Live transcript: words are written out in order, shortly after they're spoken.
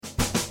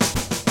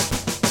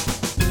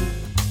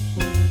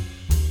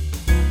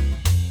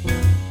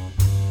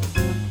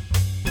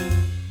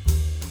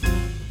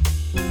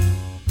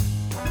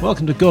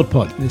Welcome to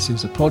GodPod. This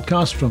is a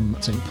podcast from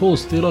St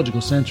Paul's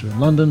Theological Centre in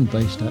London,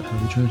 based at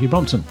Holy Trinity,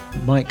 Brompton.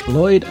 Mike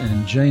Lloyd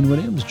and Jane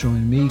Williams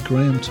join me,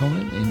 Graham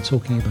Tomlin, in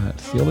talking about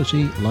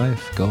theology,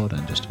 life, God,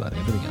 and just about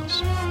everything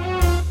else.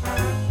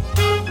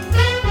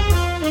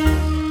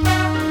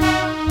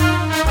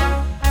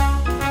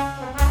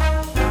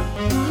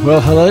 Well,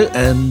 hello,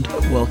 and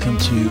welcome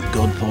to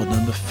GodPod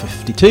number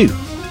 52.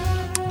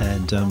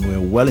 And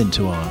we're well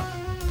into our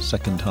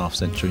second half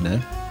century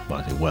now. Well,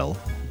 I say well.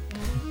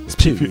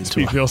 Speak for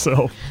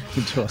yourself.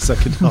 Into our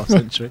second half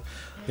century.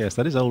 Yes,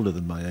 that is older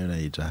than my own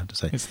age, I have to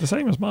say. It's the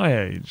same as my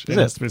age, Is it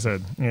has it? to be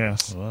said.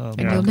 Yes. Wow.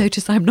 And you'll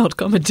notice I'm not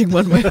commenting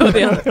one way or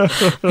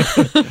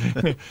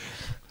the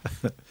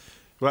other.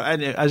 Well,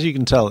 and as you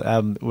can tell,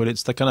 well,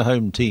 it's the kind of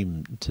home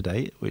team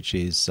today, which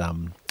is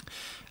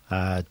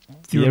the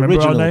you remember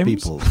original our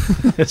names? people.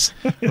 Yes.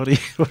 What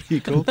are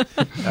you called?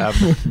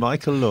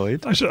 Michael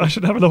Lloyd. I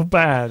should have a little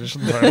badge,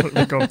 shouldn't I? Put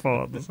the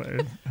Godfather, so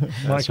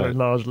Michael right. in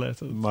large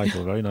letters.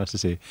 Michael, very nice to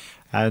see you.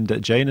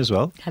 And Jane as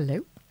well.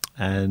 Hello.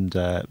 And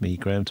me,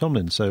 Graham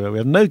Tomlin. So we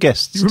have no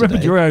guests You remembered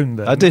today. your own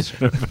then? I did.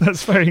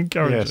 That's very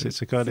encouraging. Yes,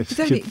 it's a kind of It's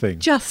only good thing.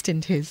 just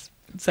into his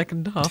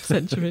second half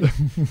century.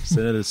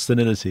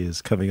 Senility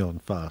is coming on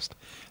fast.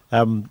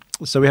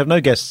 So we have no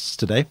guests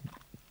today,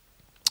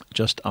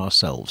 just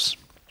ourselves.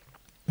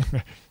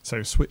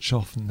 So switch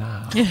off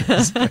now.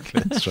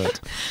 Exactly, that's right.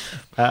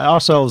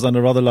 Ourselves and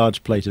a rather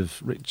large plate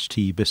of rich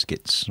tea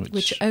biscuits.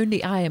 Which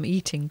only I am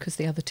eating because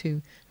the other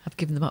two have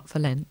given them up for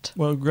Lent.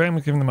 Well, Graham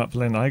has given them up for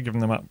Lynn. I've given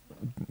them up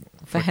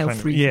For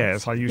health reasons.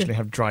 Yes, I usually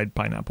have dried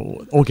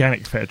pineapple,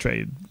 organic fair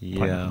trade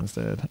pineapple Yeah.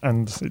 instead.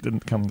 And it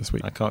didn't come this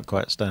week. I can't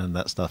quite stand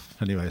that stuff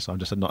anyway, so I'm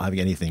just not having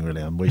anything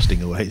really. I'm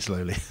wasting away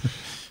slowly.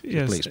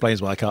 Yes. It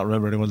explains why I can't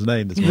remember anyone's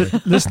name this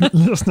morning.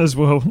 Listeners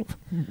will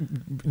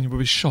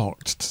be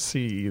shocked to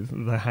see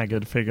the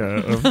haggard figure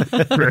of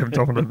Graham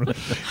Tomlin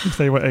if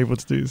they were able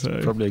to do so.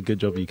 Probably a good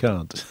job you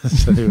can't.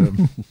 So,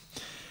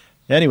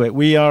 anyway,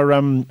 we are.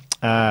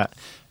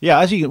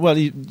 As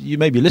you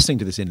may be listening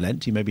to this in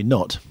Lent, you may be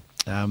not,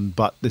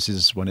 but this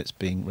is when it's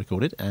being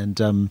recorded, and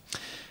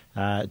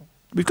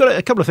we've got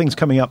a couple of things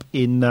coming up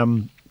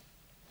in.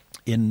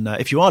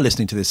 If you are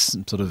listening to this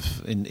sort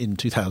of in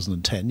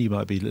 2010, you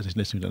might be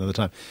listening to it another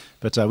time.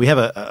 But we have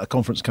a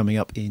conference coming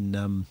up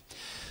in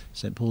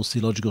St Paul's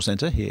Theological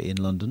Centre here in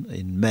London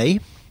in May,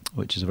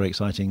 which is a very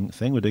exciting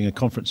thing. We're doing a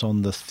conference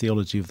on the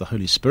theology of the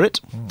Holy Spirit.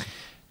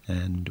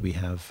 And we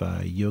have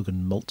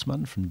Jürgen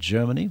Moltmann from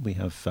Germany. We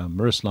have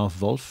Miroslav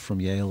Volf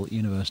from Yale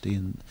University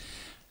in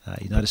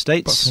the United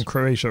States. But from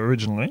Croatia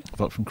originally.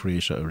 But from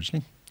Croatia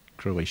originally.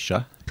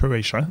 Croatia,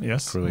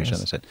 Yes.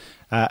 that's it.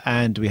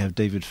 And we have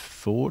David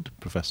Ford,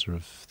 Professor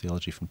of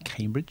Theology from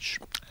Cambridge.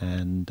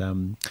 And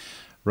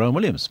Rowan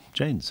Williams,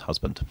 Jane's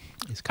husband,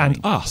 is coming.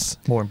 And us,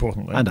 more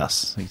importantly. And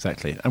us,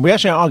 exactly. And we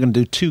actually are going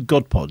to do 2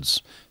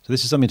 GodPods. So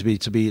this is something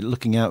to be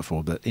looking out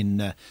for. But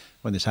when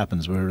this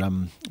happens, we're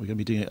going to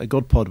be doing a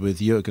GodPod with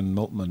Jürgen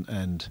Moltmann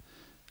and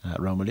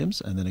Rowan Williams,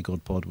 and then a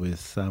GodPod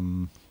with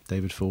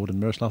David Ford and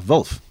Miroslav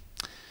Volf.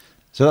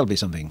 So that'll be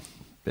something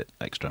a bit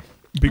extra.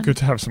 It'd be good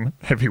to have some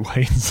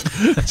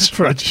heavyweights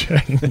for a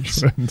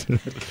change.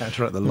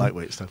 Counteract the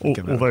lightweight stuff.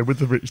 Although with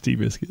the rich tea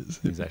biscuits.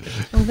 Exactly.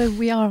 Although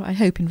we are, I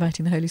hope,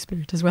 inviting the Holy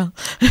Spirit as well.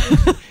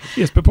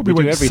 Yes, but probably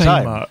We do won't every say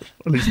time. much.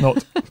 At least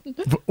not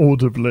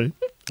audibly.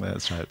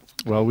 That's right.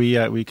 Well,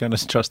 we kind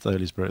of trust the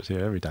Holy Spirit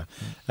here every time.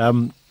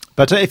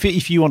 But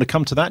if you want to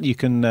come to that, you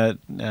can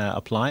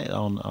apply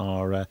on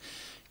our.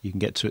 You can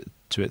get to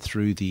it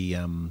through the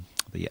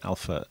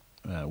Alpha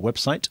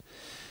website,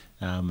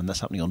 and that's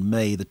happening on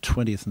May the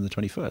 20th and the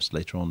 21st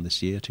later on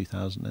this year,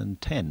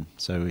 2010.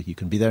 So you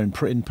can be there in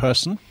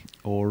person,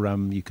 or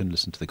you can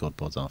listen to the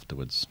GodPods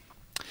afterwards.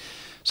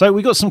 So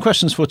we got some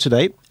questions for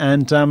today,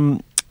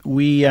 and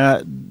we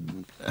have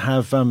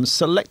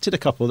selected a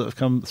couple that have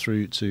come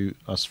through to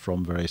us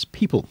from various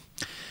people.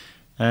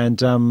 And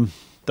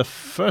the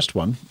first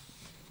one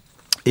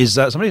is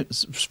somebody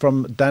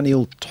from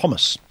Daniel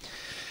Thomas,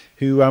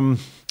 who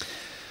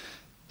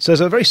says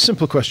a very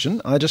simple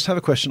question. I just have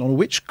a question on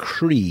which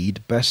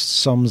creed best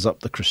sums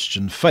up the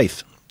Christian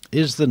faith.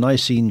 Is the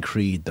Nicene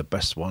Creed the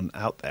best one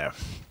out there?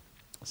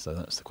 So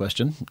that's the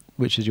question.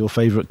 Which is your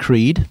favourite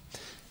creed,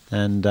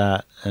 and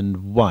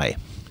why?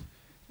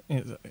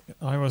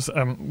 I was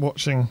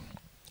watching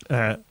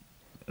a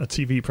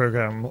TV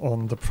programme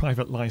on the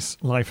private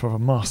life of a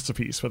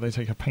masterpiece, where they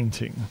take a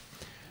painting,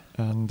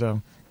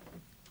 and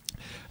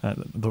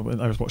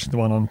I was watching the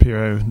one on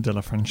Piero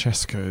della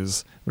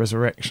Francesco's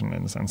Resurrection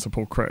in San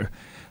Sepolcro,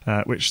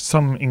 which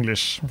some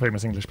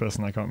famous English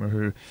person, I can't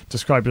remember who,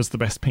 described as the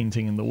best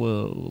painting in the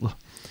world.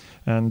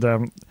 And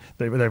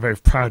they were very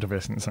proud of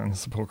it in San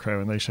Sepolcro,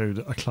 and they showed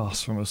a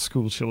class from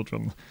school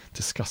children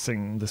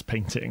discussing this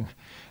painting.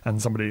 And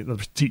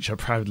the teacher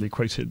proudly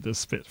quoted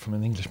this bit from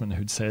an Englishman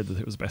who'd said that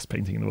it was the best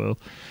painting in the world.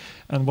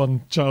 And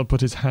one child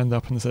put his hand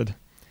up and said,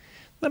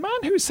 "The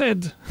man who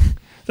said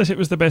that it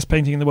was the best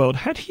painting in the world,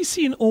 had he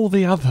seen all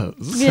the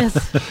others? Yes.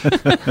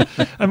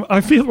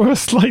 I feel we're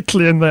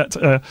slightly in that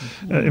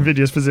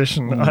invidious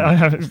position.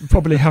 I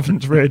probably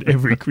haven't read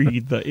every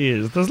creed there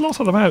is. There's lots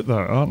of them out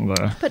there, aren't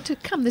there? But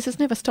this has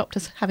never stopped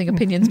us having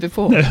opinions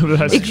before. No,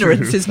 that's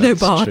Ignorance true. is no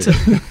bar That's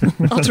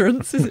to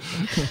utterance, is it?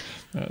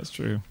 That's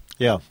true.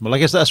 Yeah, well, I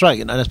guess that's right,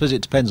 and I suppose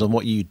it depends on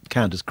what you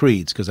count as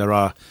creeds, because there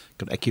are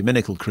kind of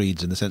ecumenical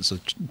creeds in the sense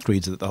of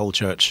creeds that the whole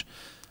church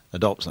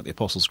adopts, like the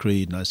Apostles'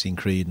 Creed, Nicene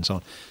Creed, and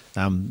so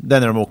on.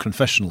 Then there are more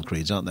confessional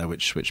creeds, aren't there,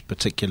 which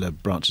particular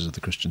branches of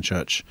the Christian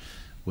Church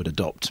would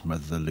adopt,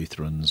 whether the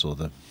Lutherans or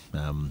the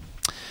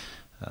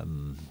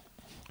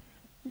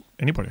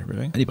Anybody,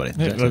 really? anybody.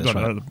 Yeah, Exactly, that's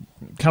right.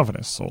 the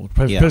Calvinists or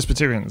Yeah.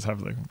 Presbyterians have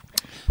the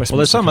Westminster Well,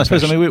 there's some, I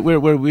suppose. I Confession.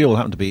 mean, we all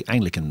happen to be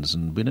Anglicans,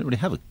 and we don't really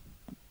have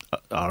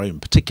our own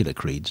particular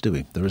creeds, do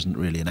we? There isn't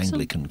really an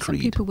Anglican Some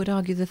creed. people would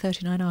argue the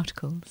 39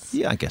 Articles.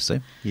 Yeah, I guess so.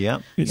 Yeah.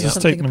 It's Yeah. a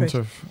Something statement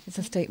approach- of It's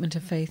a statement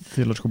of faith.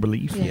 theological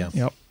belief. Yeah.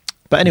 Yep.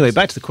 But anyway,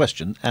 back to the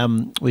question,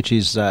 which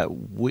is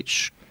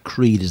which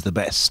creed is the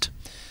best,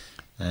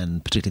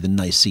 and particularly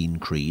the Nicene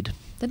Creed.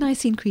 The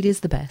Nicene Creed is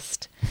the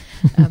best.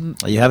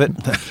 You have it.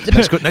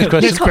 Next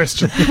question. Next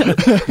question.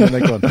 No,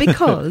 go on.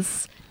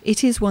 Because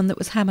it is one that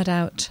was hammered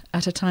out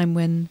at a time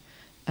when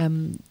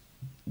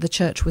the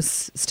church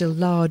was still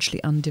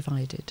largely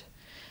undivided.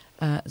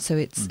 So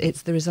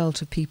it's the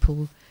result of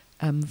people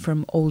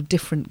from all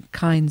different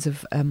kinds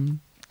of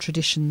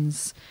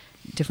traditions,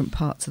 different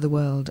parts of the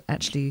world,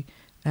 actually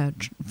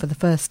for the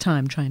first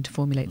time trying to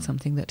formulate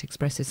something that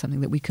expresses something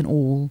that we can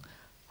all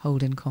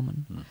hold in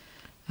common.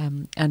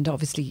 And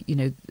obviously,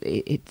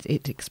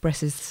 it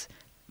expresses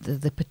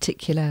the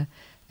particular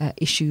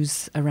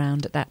issues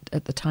around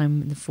at the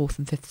time in the 4th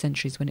and 5th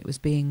centuries when it was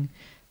being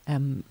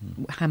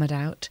hammered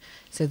out,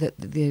 so that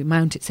the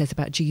amount it says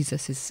about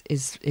Jesus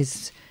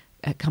is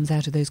comes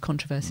out of those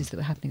controversies that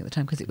were happening at the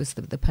time, because it was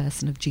the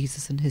person of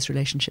Jesus and his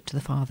relationship to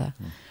the Father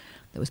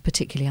that was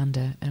particularly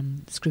under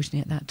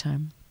scrutiny at that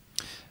time.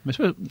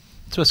 So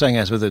we're saying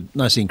as with the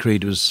Nicene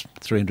Creed was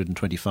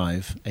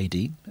 325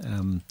 AD.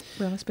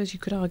 Well, I suppose you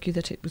could argue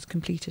that it was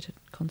completed at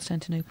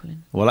Constantinople.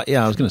 Well,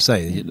 yeah, I was going to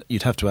say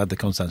you'd have to add the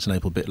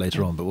Constantinople bit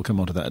later on, but we'll come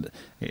on to that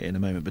in a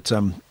moment. But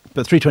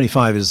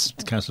 325 is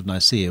the Council of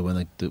Nicaea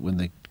when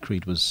the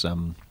creed was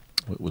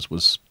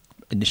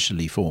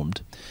initially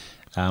formed.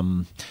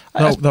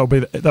 That'll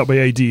be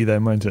AD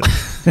then, won't it?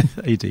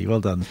 AD, well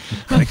done.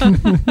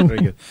 Very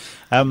good.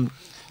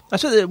 I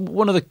think that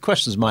one of the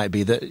questions might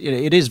be that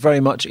it is very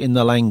much in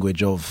the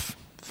language of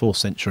 4th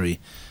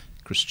century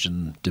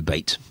Christian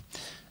debate,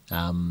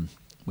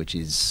 which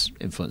is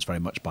influenced very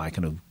much by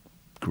kind of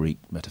Greek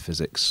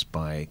metaphysics,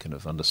 by kind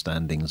of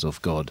understandings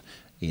of God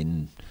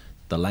in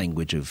the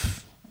language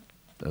of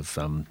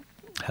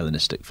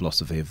Hellenistic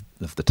philosophy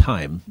of the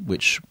time,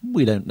 which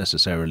we don't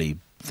necessarily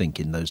think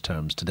in those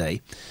terms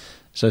today.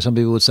 So some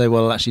people would say,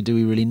 well, actually, do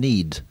we really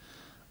need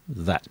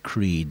that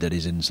creed that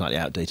is in slightly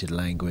outdated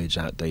language,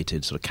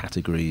 outdated sort of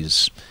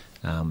categories?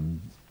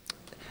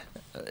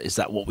 Is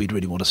that what we'd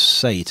really want to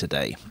say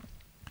today?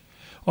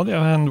 On the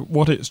other hand,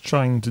 what it's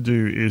trying to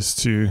do is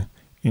to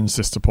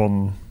insist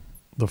upon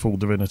the full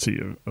divinity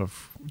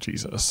of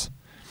Jesus.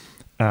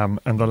 And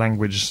the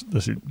language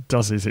that it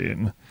does it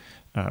in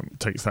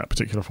takes that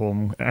particular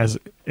form, as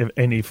if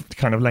any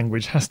kind of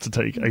language has to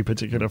take a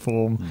particular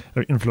form,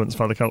 influenced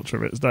by the culture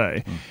of its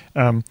day.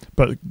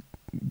 But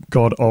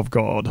God of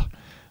God,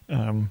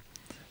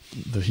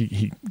 that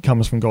he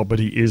comes from God, but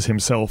he is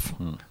himself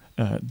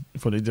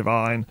fully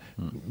divine,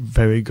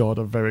 very God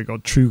of very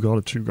God, true God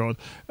of true God.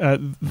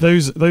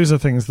 Those are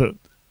things that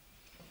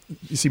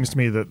it seems to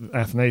me that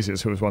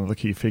Athanasius, who was one of the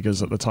key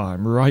figures at the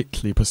time,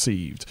 rightly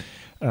perceived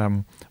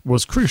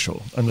was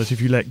crucial, and that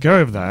if you let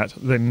go of that,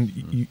 then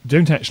you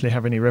don't actually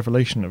have any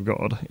revelation of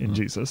God in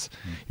Jesus.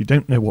 You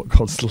don't know what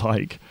God's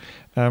like,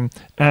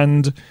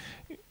 and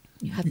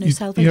you have no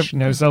salvation.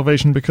 You have no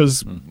salvation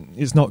because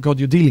it's not God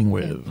you're dealing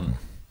with.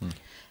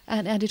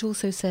 And it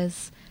also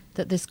says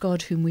that this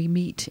God whom we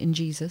meet in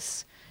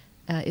Jesus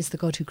is the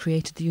God who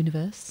created the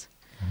universe.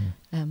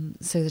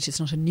 So that it's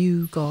not a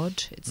new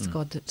God, it's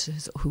God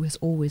who has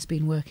always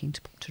been working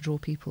to draw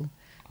people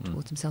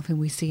towards himself, whom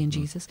we see in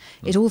Jesus.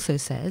 It also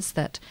says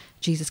that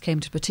Jesus came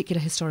to a particular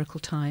historical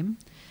time,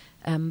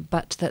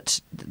 but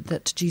that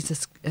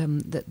Jesus,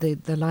 that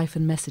the life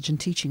and message and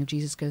teaching of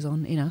Jesus goes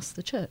on in us,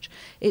 the church.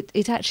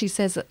 It actually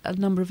says a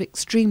number of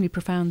extremely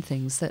profound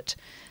things that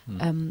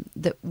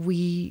that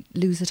we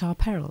lose at our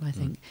peril, I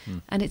think.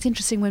 And it's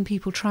interesting when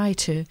people try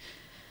to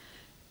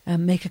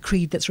make a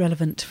creed that's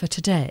relevant for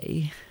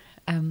today,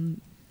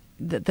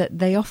 that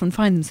they often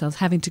find themselves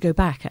having to go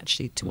back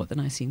actually to what the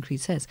Nicene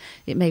Creed says.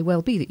 It may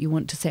well be that you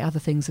want to say other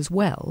things as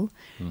well.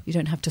 You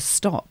don't have to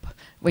stop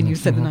when you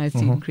say the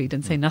Nicene Creed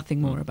and say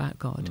nothing more about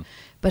God.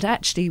 But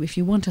actually, if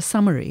you want a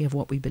summary of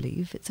what we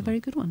believe, it's a very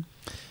good one.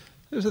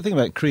 There's the thing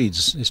about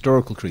creeds,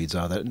 historical creeds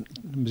are that,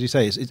 as you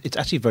say, it's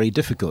actually very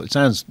difficult. It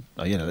sounds,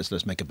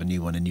 let's make up a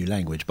new one in new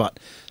language, but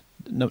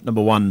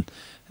number one,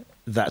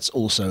 that's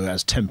also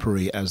as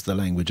temporary as the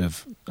language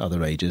of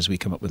other ages. We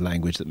come up with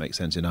language that makes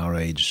sense in our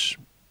age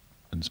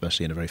and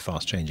especially in a very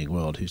fast-changing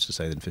world, who's to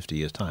say that in 50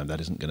 years' time that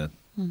isn't going to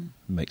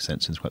make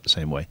sense in quite the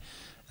same way?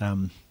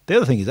 The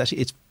other thing is actually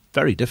it's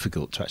very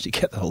difficult to actually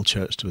get the whole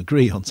church to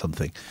agree on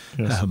something,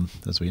 Yes.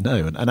 as we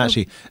know. And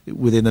actually,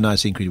 within the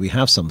Nicene Creed, we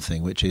have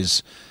something which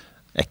is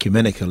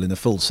ecumenical in the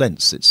full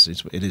sense. It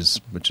is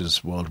which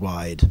is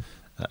worldwide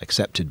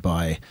accepted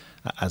by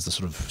as the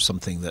sort of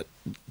something that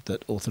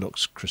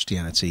Orthodox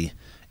Christianity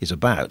is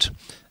about.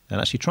 And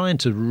actually trying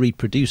to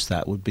reproduce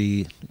that would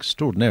be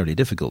extraordinarily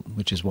difficult,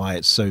 which is why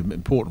it's so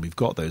important. We've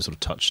got those sort of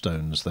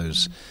touchstones,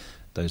 those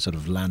sort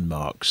of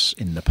landmarks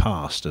in the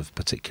past of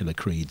particular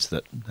creeds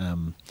that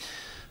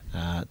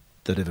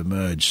have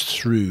emerged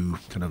through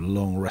kind of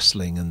long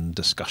wrestling and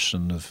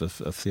discussion of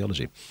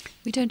theology.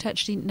 We don't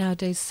actually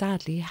nowadays,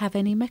 sadly, have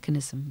any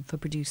mechanism for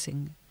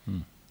producing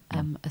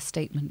a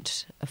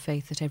statement of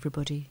faith that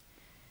everybody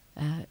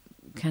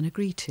can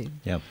agree to.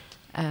 Yeah.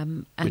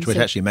 And Which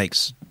actually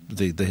makes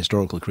the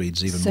historical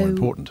creeds even more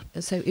important.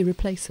 So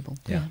irreplaceable.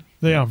 Yeah.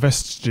 They are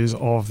vestiges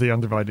of the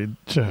undivided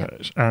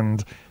church,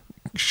 and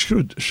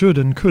should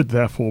and could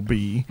therefore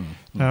be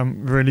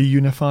really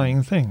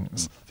unifying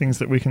things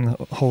that we can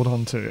hold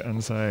on to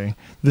and say,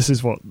 this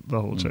is what the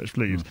whole church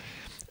believes.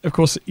 Of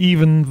course,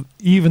 even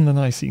the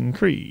Nicene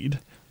Creed,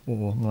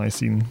 or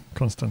Nicene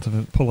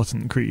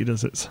Constantinopolitan Creed,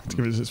 to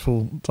give it its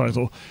full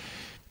title,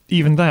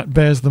 even that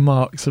bears the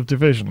marks of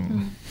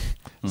division,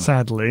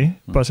 sadly,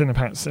 but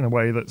perhaps in a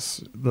way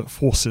that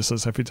forces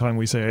us every time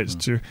we say it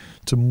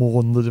to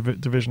mourn the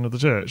division of the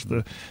church.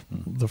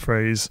 The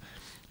phrase,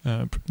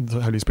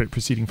 the Holy Spirit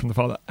proceeding from the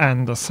Father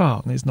and the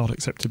Son, is not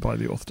accepted by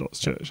the Orthodox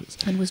churches.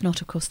 And was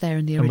not, of course, there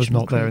in the And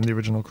original was not there in the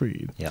original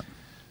creed. Yeah.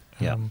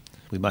 Yeah.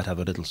 We might have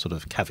a little sort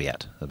of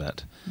caveat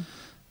about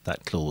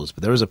that clause,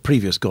 but there is a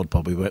previous God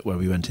pod where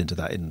we went into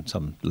that in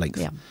some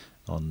length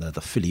on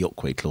the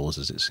filioque clause,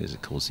 as it's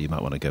called, so you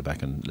might want to go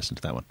back and listen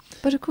to that one.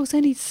 But, of course,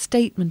 any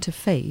statement of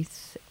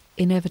faith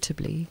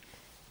inevitably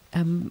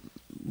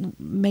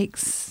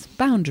makes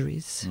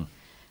boundaries.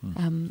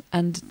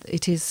 And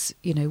it is,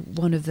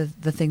 one of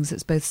the things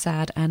that's both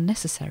sad and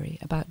necessary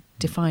about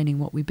defining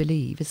what we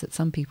believe, is that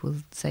some people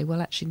say,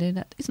 well, actually, no,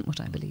 that isn't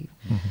what I believe.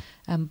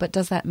 But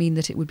does that mean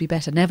that it would be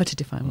better never to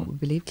define what we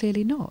believe?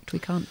 Clearly not. We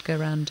can't go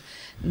around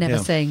never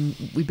saying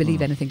we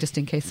believe anything just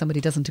in case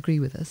somebody doesn't agree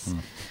with us.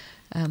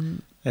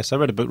 Yes, I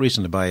read a book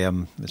recently by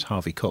this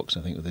Harvey Cox,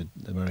 I think, the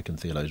American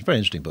theologian. Very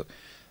interesting book.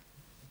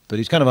 But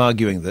he's kind of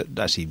arguing that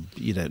actually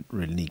you don't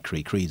really need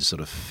creeds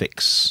sort of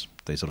fix,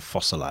 they sort of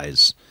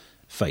fossilise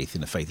faith.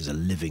 Faith is a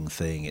living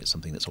thing. It's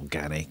something that's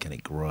organic and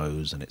it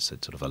grows and it's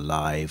sort of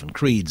alive. And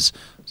creeds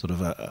sort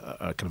of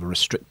a kind of a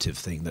restrictive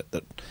thing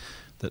that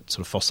sort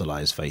of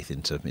fossilise faith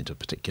into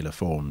particular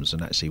forms.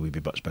 And actually, we'd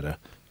be much better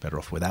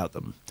off without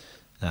them.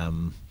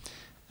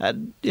 It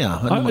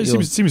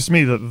seems to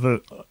me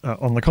that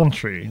on the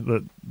contrary,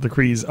 that the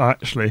creeds are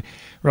actually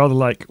rather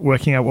like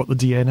working out what the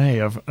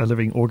DNA of a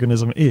living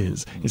organism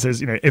is. It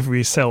says,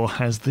 every cell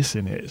has this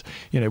in it.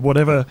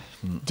 Whatever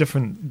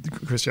different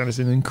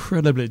Christianity is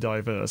incredibly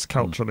diverse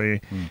culturally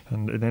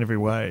and in every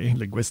way,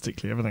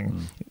 linguistically,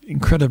 everything,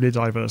 incredibly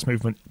diverse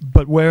movement.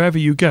 But wherever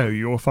you go,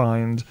 you'll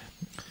find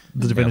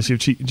the divinity of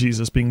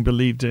Jesus being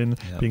believed in,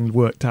 being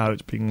worked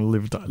out, being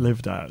lived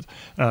out.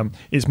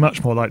 It's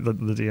much more like the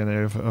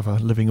DNA of a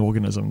living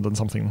organism than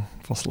something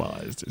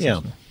fossilized.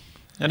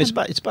 And it's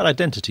about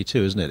identity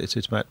too, isn't it?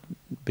 It's about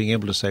being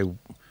able to say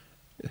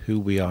who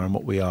we are and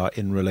what we are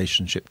in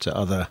relationship to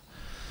other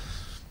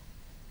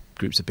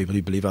groups of people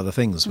who believe other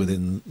things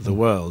within the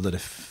world. That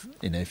if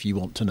you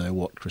want to know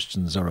what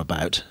Christians are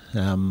about,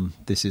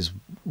 this is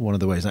one of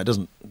the ways. Now, it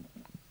doesn't.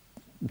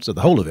 So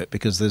the whole of it,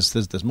 because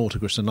there's more to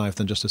Christian life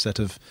than just a set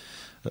of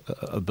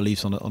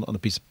beliefs on a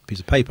piece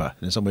of paper.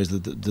 And in some ways,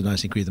 the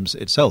Nicene Creed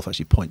itself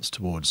actually points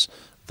towards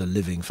the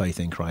living faith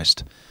in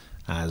Christ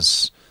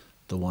as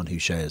the one who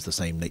shares the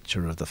same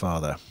nature of the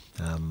Father.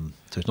 So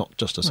it's not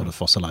just a sort of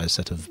fossilized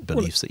set of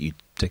beliefs that you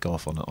tick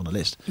off on a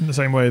list. In the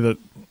same way that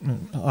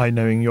I,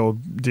 knowing your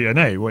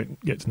DNA, won't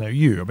get to know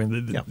you. I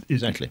mean,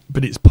 exactly.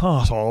 But it's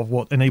part of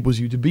what enables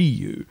you to be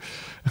you.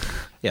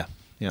 Yeah.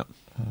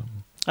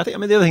 I think.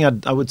 The other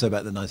thing I would say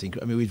about the Nicene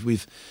Creed.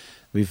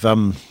 We've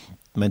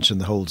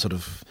mentioned the whole sort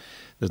of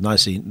the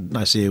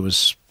Nicaea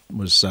was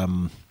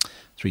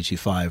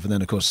 325, and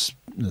then of course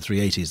in the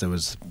 380s there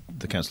was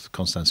the Council of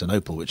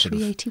Constantinople, which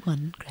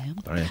 381, Graham.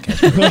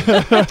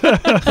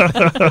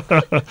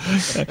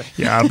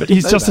 Yeah, but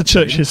he's just a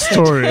church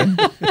historian.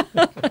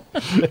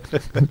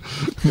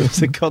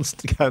 It's a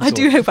constant council. I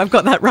do hope I've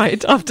got that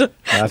right. After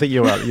I think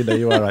you're right.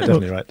 You are right.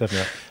 Definitely right. To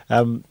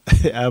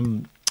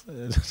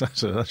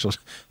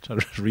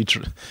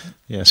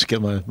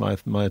get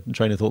my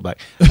train of thought back.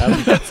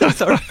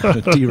 Sorry.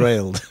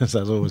 Derailed, as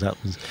always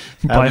happens.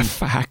 By a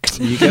fact.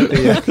 You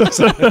get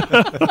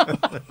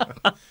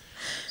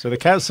so the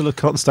Council of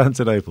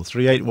Constantinople,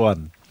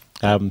 381,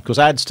 of course,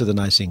 adds to the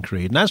Nicene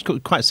Creed, and adds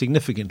quite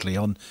significantly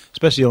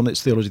especially on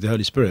its theology of the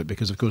Holy Spirit,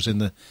 because, of course, in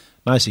the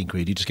Nicene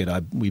Creed, you just get,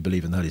 we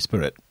believe in the Holy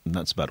Spirit, and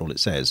that's about all it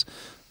says.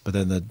 But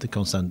then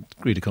the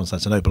Creed of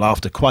Constantinople,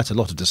 after quite a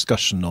lot of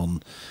discussion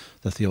on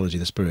the theology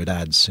of the Spirit,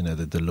 adds,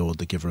 the Lord,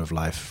 the giver of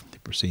life, he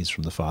proceeds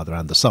from the Father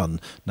and the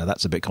Son. Now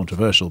that's a bit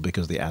controversial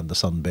because the and the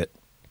Son bit,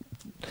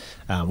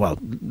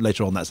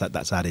 later on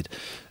that's added.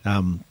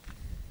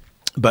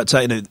 But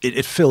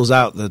it fills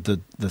out the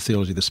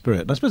theology of the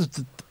Spirit. And I suppose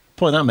the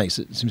point that makes,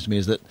 it seems to me,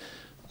 is that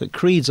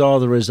creeds are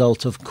the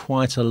result of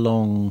quite a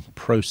long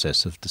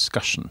process of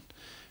discussion,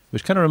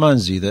 which kind of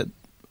reminds you that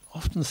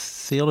often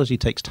theology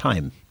takes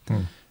time.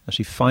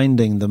 Actually,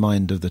 finding the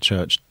mind of the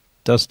church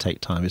does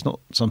take time. It's not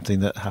something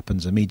that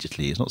happens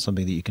immediately. It's not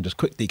something that you can just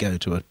quickly go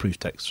to a proof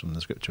text from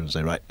the Scripture and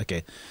say, right,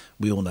 okay,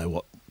 we all know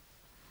what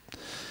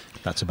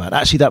that's about.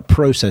 Actually, that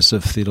process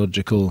of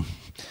theological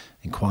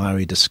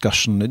inquiry,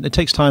 discussion, it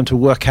takes time to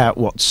work out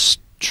what's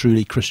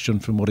truly Christian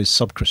from what is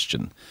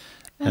sub-Christian.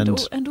 And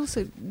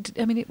also,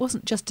 I mean, it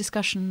wasn't just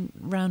discussion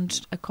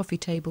round a coffee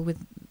table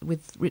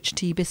with rich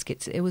tea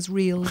biscuits. It was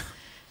real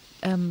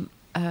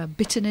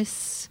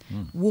bitterness,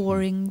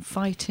 warring,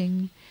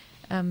 fighting.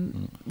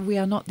 We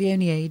are not the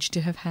only age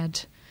to have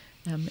had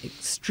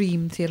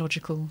extreme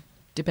theological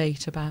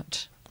debate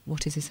about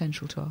what is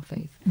essential to our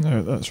faith.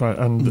 No, that's right.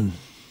 And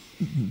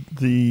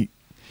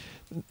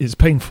it's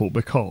painful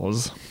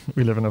because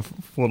we live in a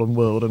fallen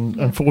world,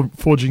 and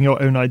forging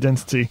your own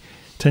identity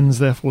tends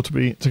therefore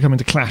to come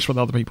into clash with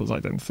other people's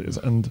identities,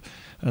 and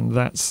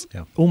that's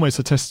almost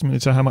a testimony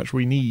to how much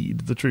we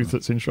need the truth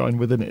that's enshrined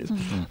within it.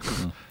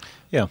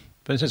 Yeah,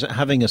 but in a sense,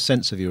 having a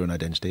sense of your own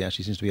identity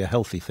actually seems to be a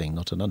healthy thing,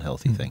 not an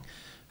unhealthy thing.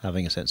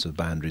 Having a sense of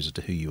boundaries as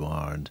to who you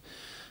are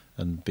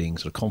and being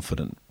sort of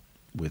confident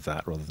with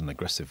that rather than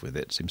aggressive with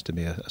it seems to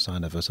be a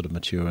sign of a sort of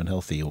mature and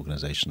healthy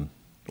organisation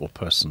or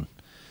person,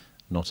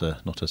 not a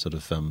sort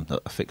of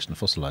a fixed and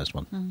fossilised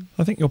one.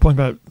 I think your point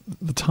about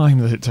the time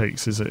that it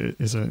takes is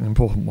an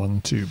important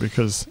one too,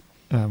 because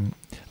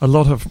a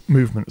lot of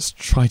movements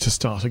try to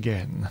start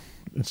again.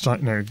 It's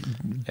like,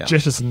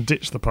 jettison,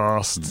 ditch the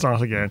past,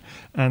 start again,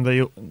 and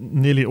they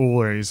nearly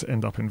always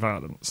end up in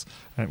violence.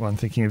 I'm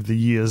thinking of the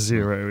year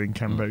zero in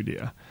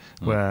Cambodia,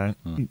 where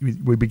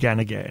we began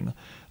again.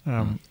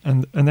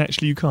 And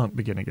actually you can't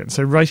begin again.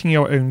 So writing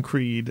your own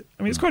creed,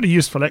 I mean, it's quite a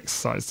useful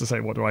exercise to say,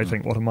 what do I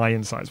think? What are my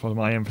insights? What are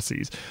my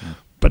emphases?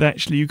 But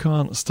actually you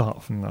can't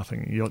start from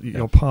nothing.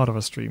 You're part of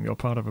a stream. You're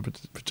part of a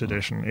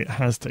tradition. It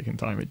has taken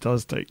time. It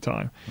does take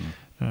time.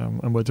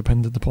 And we're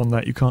dependent upon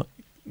that. You can't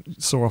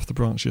saw off the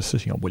branch you're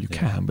sitting on. Well, you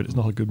can, but it's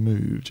not a good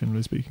move,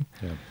 generally speaking.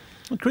 Yeah.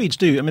 Well, creeds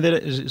do. I mean,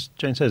 as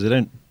Jane says, they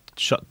don't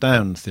shut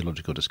down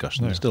theological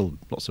discussion. There's still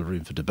lots of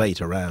room for debate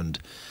around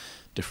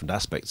different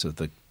aspects of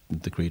the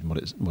creed and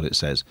what it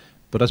says.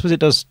 But I suppose it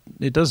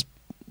does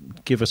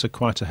give us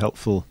quite a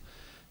helpful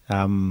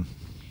kind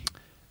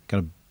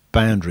of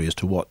boundary as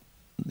to what,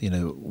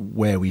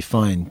 where we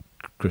find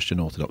Christian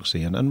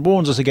orthodoxy, and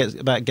warns us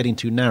about getting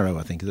too narrow.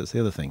 I think that's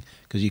the other thing,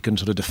 because you can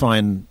sort of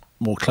define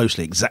more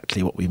closely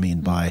exactly what we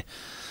mean by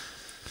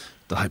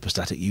the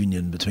hypostatic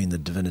union between the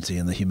divinity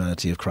and the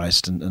humanity of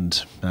Christ, and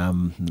so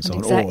on.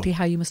 Exactly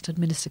how you must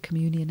administer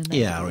communion, and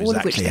or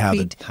exactly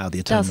how the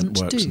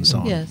atonement works, and so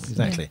on. Yes,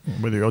 exactly.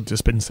 Whether you're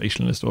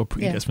dispensationalist or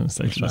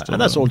pre-dispensationalist, right.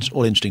 And that's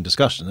all interesting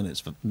discussion, and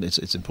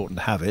it's important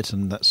to have it,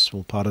 and that's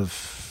all part of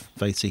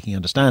faith-seeking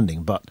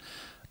understanding. But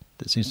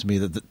it seems to me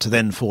that to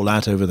then fall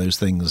out over those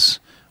things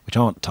which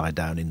aren't tied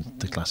down in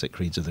the classic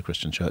creeds of the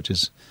Christian Church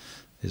is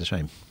a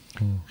shame.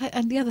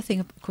 And the other thing,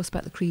 of course,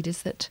 about the creed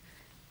is that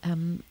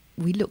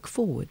we look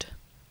forward.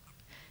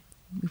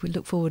 We would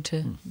look forward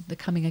to the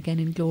coming again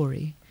in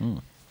glory,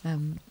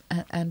 and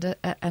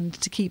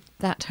to keep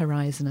that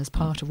horizon as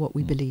part of what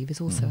we believe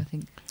is also, I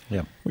think,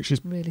 which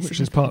is really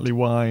partly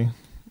why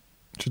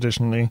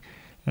traditionally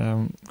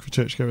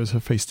churchgoers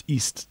have faced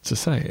east to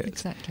say it,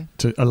 exactly,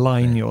 to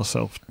align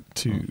yourself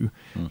to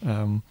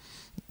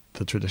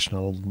the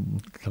traditional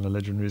kind of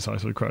legendary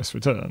recital of Christ's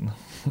return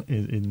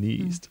in the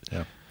east.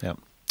 Yeah.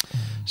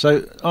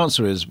 So,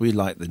 answer is, we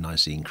like the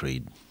Nicene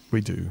Creed.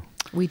 We do.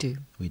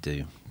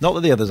 Not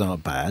that the others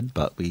aren't bad,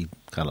 but we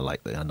kind of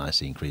like the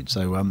Nicene Creed.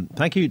 So,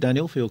 thank you,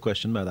 Daniel, for your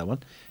question about that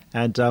one.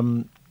 And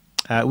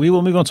we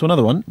will move on to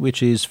another one,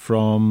 which is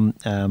from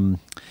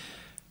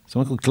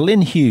someone called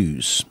Glyn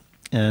Hughes.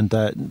 And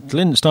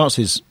Glyn starts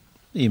his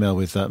email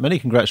with, many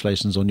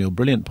congratulations on your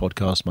brilliant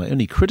podcast. My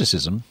only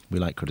criticism, we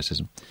like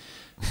criticism.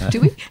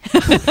 Do we?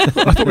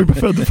 I thought we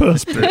preferred the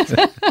first bit.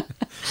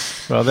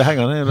 Well, hang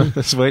on,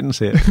 let's wait and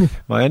see it.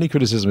 My only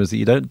criticism is that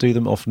you don't do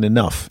them often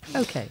enough.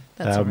 Okay,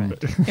 that's all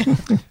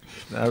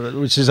right.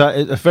 Which is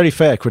a very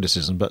fair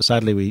criticism, but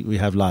sadly we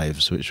have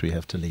lives which we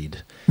have to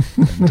lead.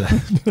 And,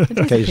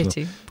 it is a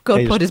pity.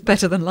 God is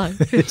better than life.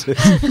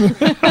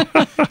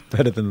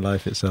 Better than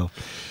life itself.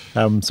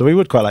 So we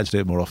would quite like to do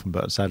it more often,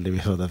 but sadly we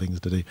have other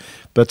things to do.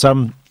 But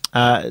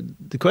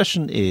the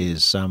question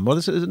is,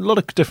 there's a lot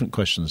of different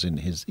questions in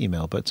his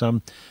email, but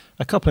a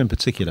couple in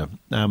particular.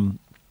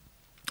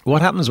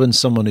 What happens when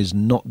someone who's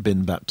not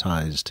been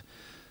baptized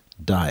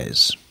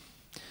dies?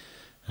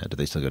 Do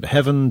they still go to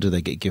heaven? Do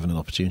they get given an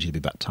opportunity to be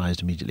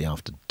baptized immediately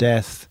after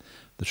death?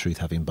 the truth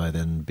having by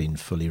then been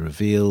fully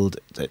revealed,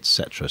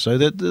 etc. So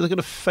the kind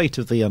of fate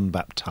of the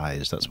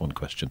unbaptized, that's one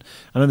question.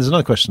 And then there's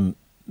another question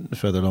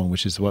further along,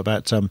 which is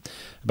about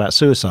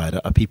suicide.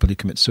 Are people who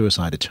commit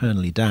suicide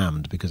eternally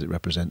damned because it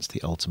represents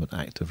the ultimate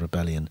act of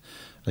rebellion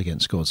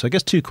against God? So I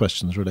guess two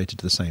questions related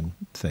to the same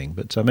thing,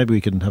 but maybe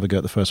we can have a go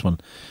at the first one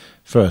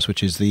first,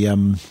 which is the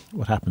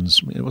what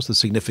happens, what's the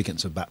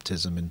significance of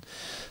baptism in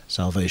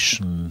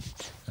salvation?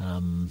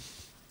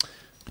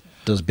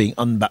 Does being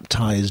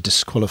unbaptized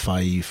disqualify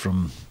you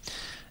from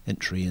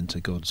entry into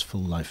God's full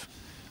life?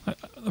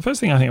 The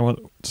first thing I think I want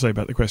to say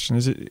about the question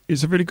is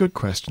it's a really good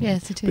question.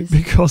 Yes, it is.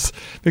 Because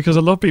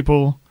a lot of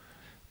people,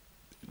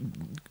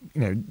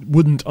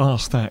 wouldn't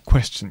ask that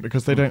question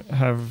because they don't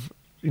have,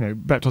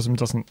 baptism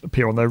doesn't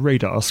appear on their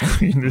radar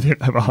screen. They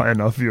don't have a high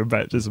enough view of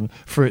baptism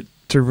for it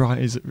to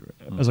rise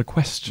as a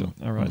question.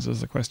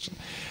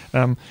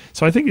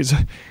 So I think it's,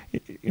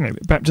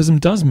 baptism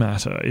does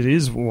matter. It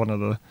is one of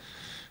the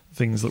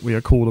things that we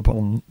are called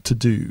upon to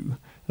do,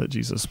 that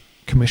Jesus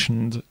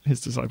commissioned his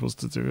disciples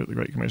to do at the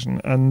Great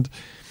Commission. And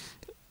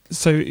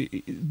so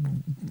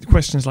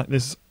questions like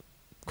this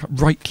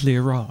rightly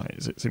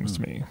arise, it seems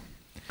to me.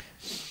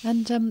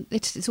 And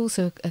it's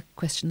also a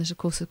question that, of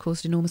course, has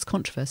caused enormous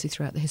controversy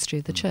throughout the history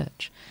of the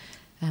Church.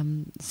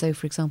 So,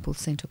 for example,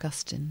 St.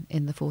 Augustine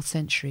in the 4th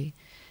century,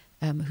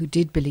 who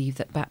did believe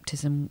that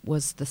baptism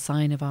was the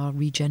sign of our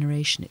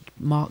regeneration. It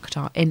marked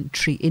our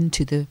entry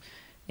into the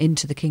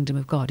kingdom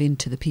of God,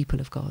 into the people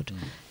of God.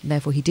 And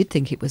therefore, he did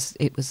think it was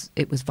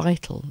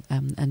vital,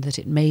 and that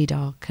it made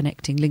our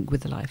connecting link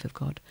with the life of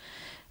God.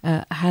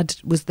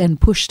 Was then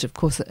pushed, of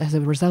course, as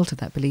a result of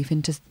that belief,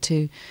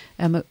 into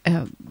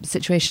a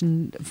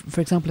situation,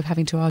 for example, of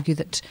having to argue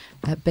that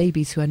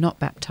babies who are not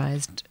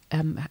baptized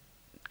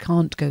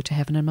can't go to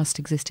heaven and must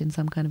exist in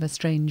some kind of a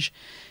strange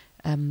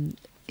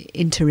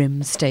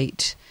interim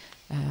state,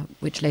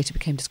 which later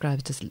became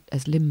described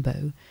as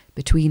limbo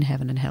between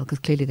heaven and hell, because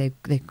clearly they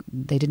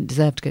didn't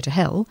deserve to go to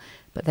hell,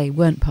 but they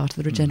weren't part of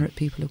the regenerate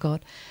people of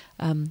God.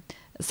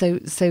 So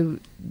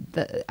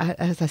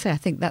as I say, I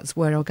think that's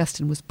where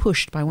Augustine was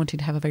pushed by wanting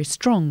to have a very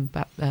strong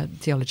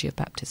theology of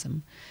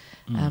baptism,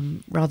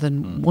 rather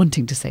than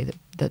wanting to say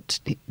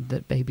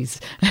that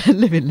babies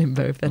live in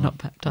limbo if they're not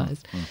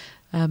baptized.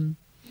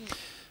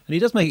 And he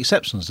does make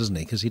exceptions, doesn't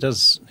he? Because he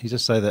does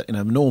say that,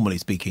 normally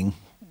speaking,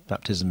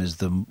 baptism is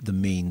the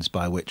means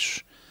by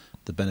which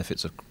the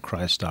benefits of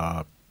Christ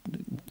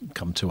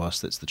come to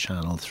us. That's the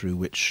channel through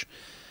which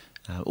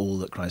all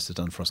that Christ has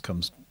done for us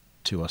comes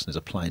to us and is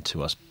applied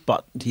to us.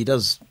 But he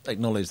does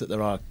acknowledge that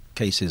there are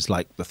cases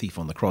like the thief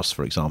on the cross,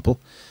 for example,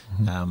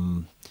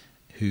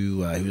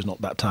 who is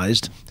not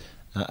baptized,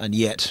 and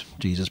yet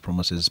Jesus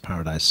promises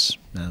paradise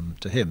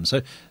to him.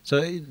 So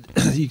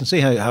you can see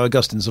how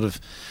Augustine sort of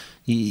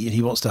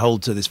he wants to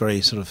hold to this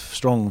very sort of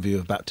strong view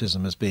of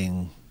baptism as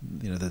being,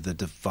 the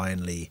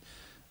divinely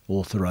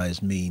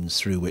authorized means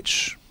through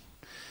which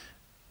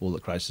all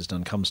that Christ has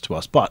done comes to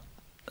us. But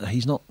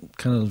he's not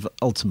kind of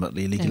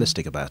ultimately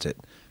legalistic about it,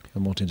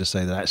 and wanting to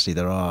say that actually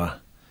there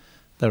are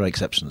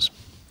exceptions.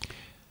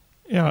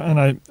 Yeah,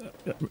 and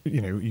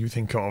you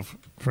think of,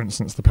 for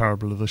instance, the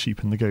parable of the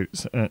sheep and the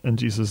goats, and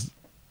Jesus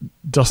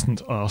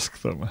doesn't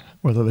ask them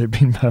whether they've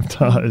been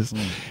baptized.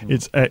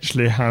 It's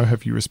actually, how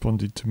have you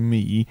responded to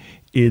me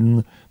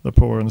in the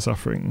poor and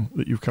suffering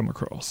that you've come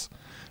across?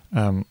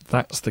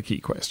 That's the key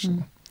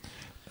question.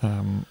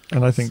 And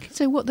I think...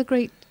 So what the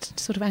great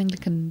sort of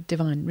Anglican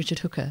divine Richard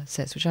Hooker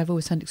says, which I've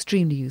always found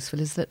extremely useful,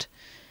 is that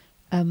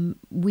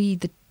we,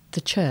 the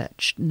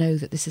Church, know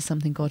that this is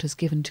something God has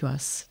given to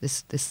us,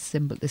 this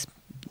symbol, this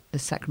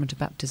sacrament of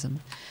baptism,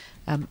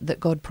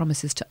 that God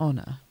promises to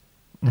honour,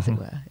 as it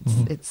were.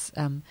 It's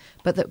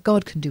but that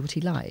God can do what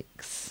he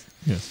likes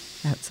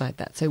outside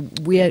that. So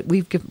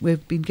we've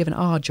been given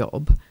our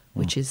job,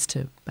 which is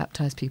to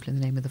baptise people in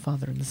the name of the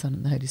Father and the Son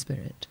and the Holy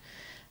Spirit.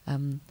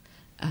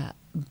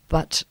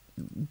 But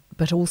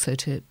also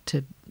to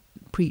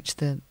preach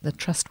the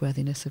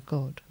trustworthiness of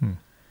God.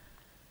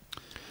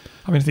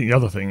 I think the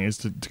other thing is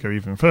to go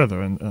even further,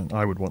 and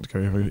I would want to go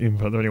even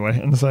further anyway,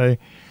 and say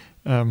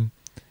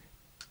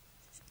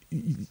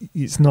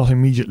it's not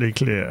immediately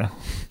clear,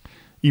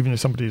 even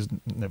if somebody has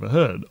never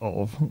heard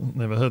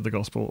the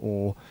gospel,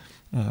 or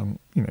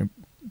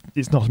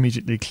it's not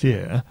immediately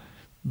clear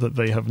that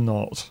they have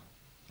not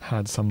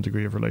had some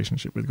degree of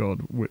relationship with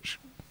God, which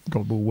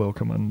God will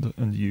welcome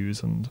and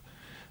use and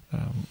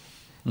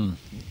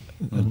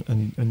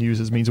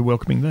use as means of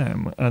welcoming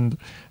them. And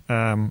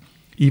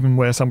even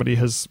where somebody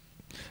has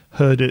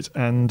heard it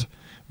and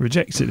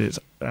rejected it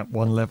at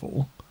one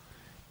level,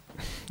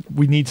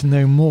 we need to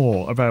know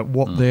more about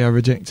what they are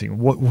rejecting.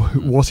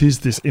 What is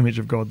this image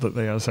of God that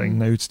they are saying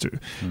no to?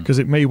 Because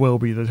it may well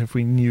be that if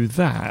we knew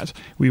that,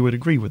 we would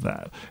agree with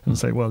that and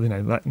say, well,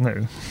 that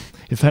no,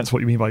 if that's what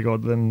you mean by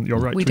God, then you're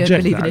right to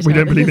reject that. We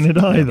don't believe in it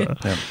either.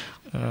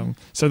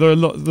 So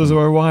there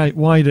are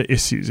wider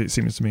issues, it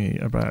seems to me,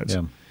 about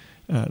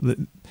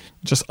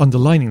just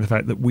underlining the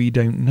fact that we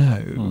don't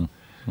know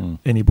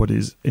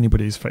anybody's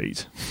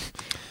fate.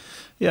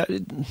 Yeah,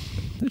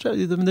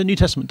 the New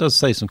Testament does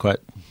say some quite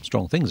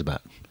strong things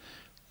about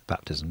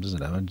baptism,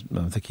 doesn't it?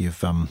 I'm thinking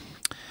of 1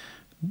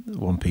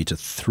 Peter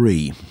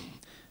 3,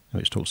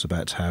 which talks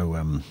about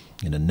how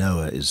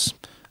Noah is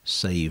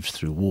saved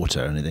through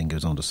water, and it then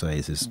goes on to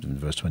say, this in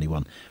verse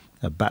 21,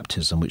 a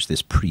baptism which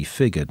this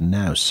prefigured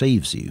now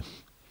saves you.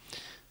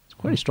 It's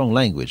very strong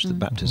language that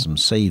baptism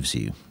saves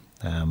you,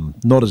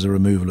 not as a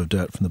removal of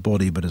dirt from the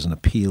body, but as an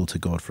appeal to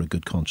God for a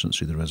good conscience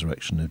through the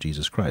resurrection of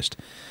Jesus Christ.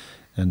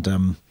 And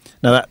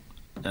now that,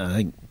 I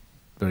think,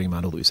 bearing in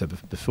mind all that we said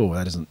before,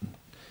 that isn't,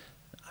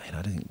 I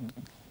don't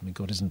think,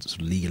 God isn't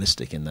sort of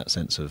legalistic in that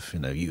sense of,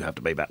 you have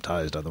to be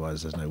baptized,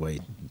 otherwise there's no way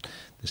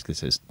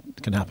this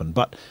can happen.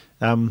 But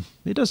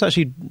it does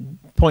actually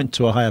point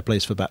to a higher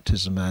place for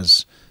baptism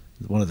as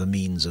one of the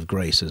means of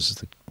grace, as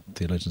the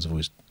theologians have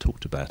always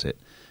talked about it,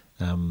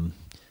 than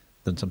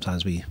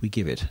sometimes we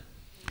give it.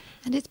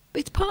 And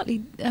it's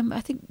partly,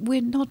 I think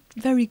we're not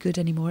very good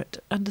anymore at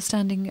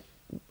understanding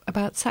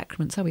about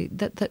sacraments, are we?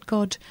 That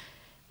God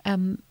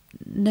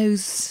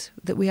knows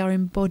that we are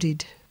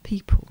embodied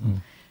people.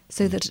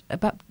 So that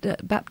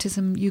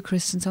baptism,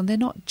 Eucharist and so on, they're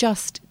not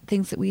just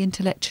things that we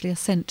intellectually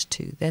assent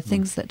to. They're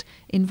things that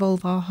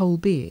involve our whole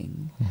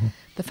being.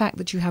 The fact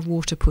that you have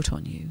water put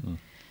on you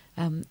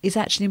is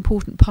actually an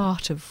important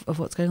part of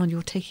what's going on.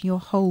 You're taking your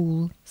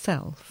whole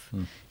self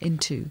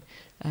into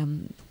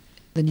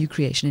the new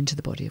creation, into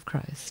the body of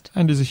Christ.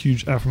 And is a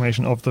huge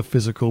affirmation of the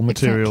physical,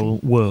 material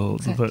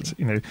world.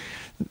 Exactly. That,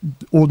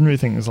 ordinary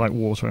things like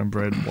water and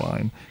bread and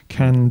wine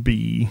can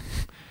be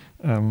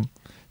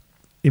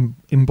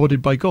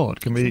embodied by God,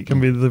 can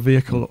be the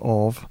vehicle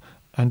of,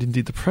 and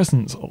indeed the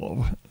presence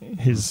of,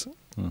 his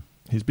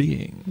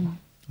being.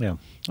 Yeah,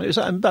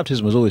 and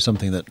baptism was always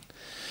something that,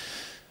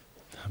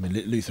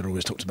 Luther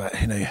always talked about,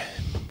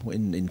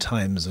 in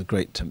times of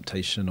great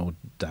temptation or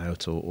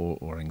doubt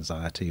or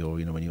anxiety, or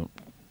when you're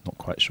not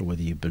quite sure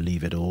whether you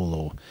believe it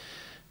all,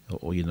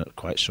 or you're not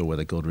quite sure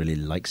whether God really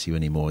likes you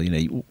anymore.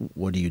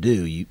 What do?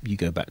 You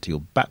go back to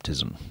your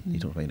baptism. You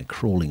talk about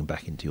crawling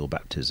back into your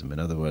baptism. In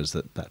other words,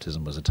 that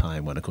baptism was a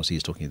time when, of course,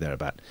 he's talking there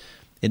about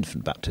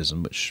infant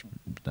baptism, which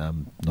not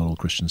all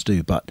Christians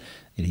do, but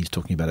he's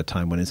talking about a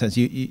time when, in a sense,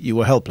 you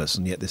were helpless,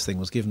 and yet this thing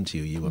was given to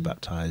you. You were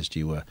baptized.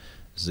 You were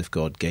as if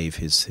God gave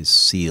his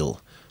seal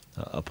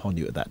upon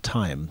you at that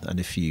time. And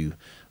if you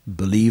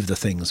believe the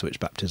things which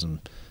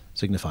baptism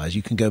signifies,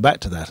 you can go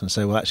back to that and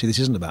say, well, actually, this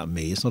isn't about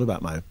me. It's not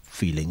about my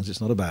feelings. It's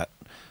not about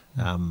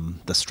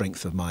the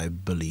strength of my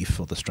belief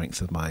or the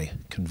strength of my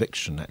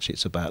conviction. Actually,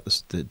 it's about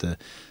the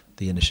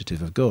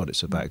initiative of God.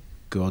 It's about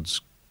God's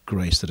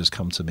grace that has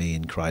come to me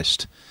in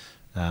Christ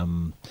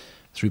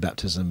through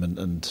baptism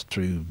and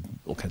through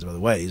all kinds of other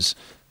ways.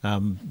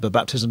 But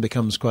baptism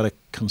becomes quite a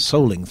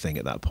consoling thing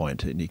at that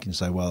point, and you can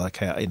say, well,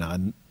 okay,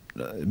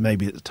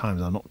 maybe at the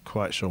times I'm not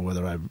quite sure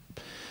whether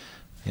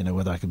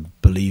I can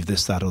believe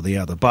this, that, or the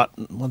other.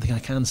 But one thing I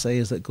can say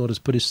is that God has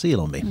put his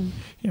seal on me.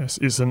 Yes,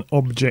 it's an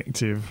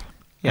objective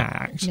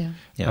act,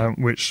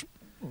 which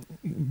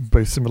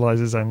both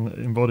symbolises and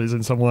embodies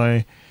in some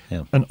way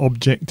an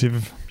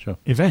objective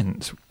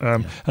event.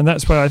 And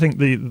that's why I think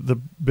the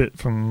bit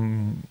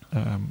from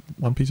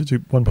 1 Peter 3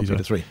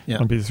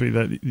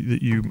 that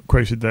you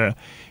quoted there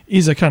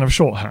is a kind of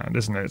shorthand,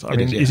 isn't it?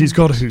 It is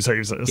God who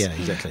saves us. Yeah,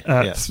 exactly.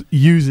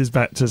 Uses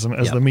baptism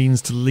as the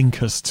means to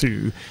link us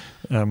to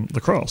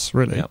the cross,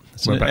 really. Yeah.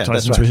 We're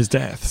baptized into his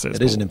death.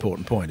 It is an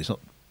important point. It's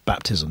not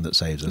baptism that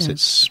saves us,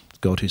 it's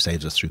God who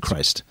saves us through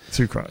Christ.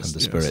 Through Christ. And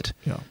the Spirit.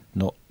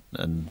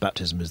 And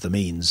baptism is the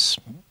means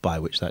by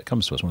which that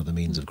comes to us, one of the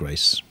means of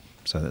grace.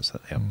 So that's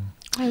that,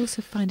 I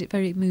also find it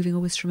very moving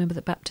always to remember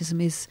that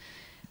baptism is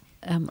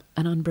an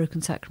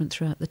unbroken sacrament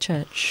throughout the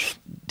church.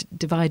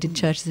 Divided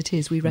church as it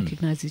is, we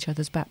recognise each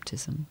other's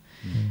baptism.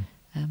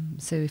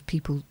 So if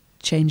people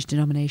change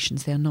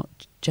denominations, they are not,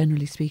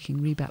 generally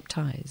speaking,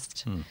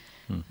 rebaptised.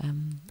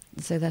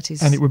 So that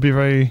is... And it would be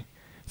very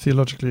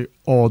theologically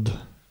odd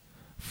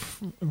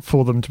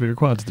for them to be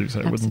required to do so,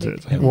 wouldn't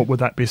it? Yeah. What would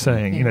that be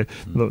saying?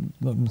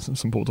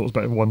 St. Paul talks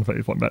about one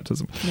faith, one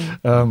baptism.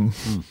 So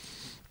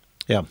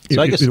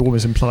I guess it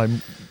always imply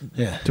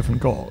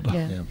different God.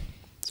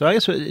 So I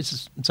guess it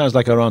sounds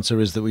like our answer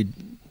is that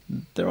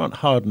there aren't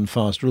hard and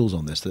fast rules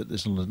on this. That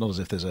it's not as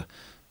if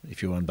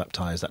if you're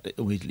unbaptized, that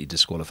immediately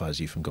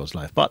disqualifies you from God's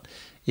life. But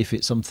if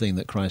it's something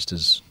that Christ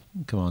has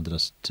commanded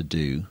us to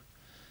do,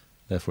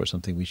 therefore it's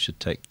something we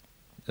should take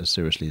as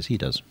seriously as he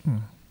does.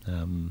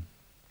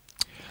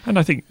 And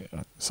I think,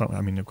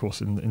 of course,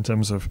 in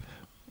terms of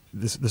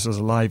this was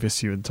a live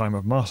issue at the time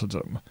of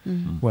martyrdom,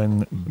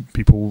 when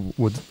people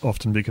would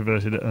often be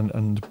converted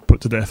and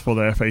put to death for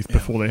their faith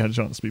before they had a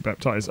chance to be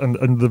baptized.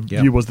 And the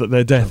view was that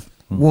their death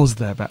was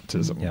their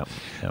baptism.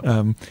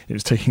 It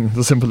was taking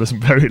the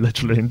symbolism very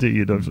literally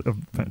indeed of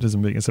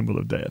baptism being a symbol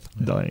of death,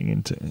 dying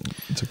into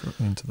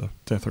the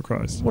death of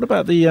Christ. What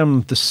about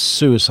the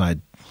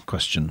suicide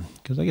question?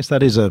 Because I guess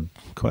that is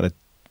quite a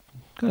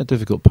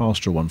difficult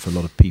pastoral one for a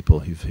lot of people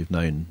who've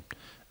known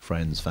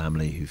friends,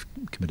 family who've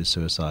committed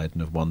suicide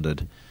and have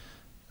wondered,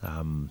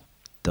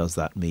 does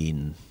that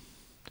mean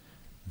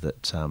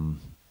that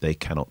they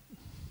cannot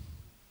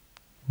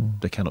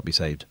be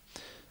saved.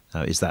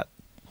 Is that,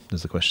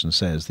 as the question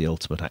says, the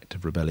ultimate act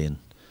of rebellion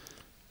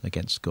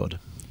against God?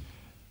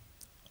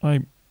 I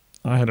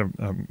had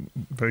a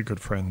very good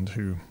friend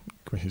who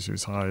committed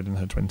suicide in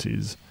her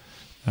 20s,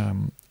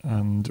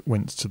 and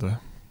went to the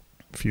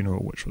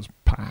funeral, which was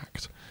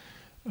packed,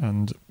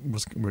 and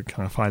we're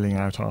kind of filing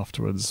out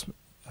afterwards,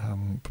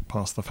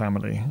 past the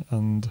family,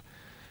 and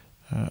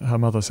her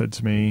mother said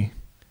to me,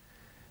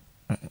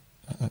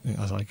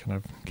 as I kind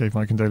of gave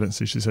my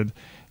condolences, she said,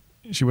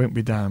 "She won't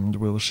be damned,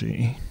 will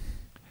she?"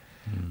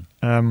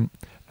 And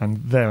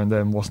there and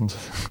then wasn't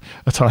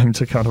a time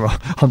to kind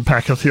of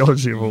unpack a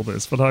theology of all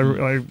this, but I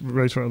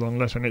wrote her a long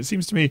letter, and it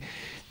seems to me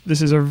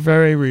this is a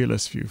very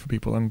realist view for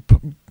people, and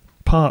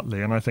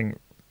partly, and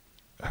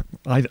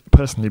I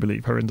personally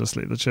believe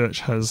horrendously, the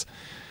church has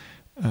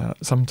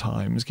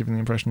sometimes given the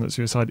impression that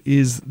suicide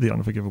is the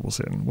unforgivable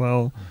sin.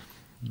 Well,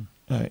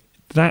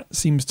 that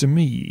seems to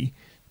me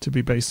to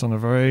be based on a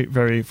very,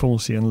 very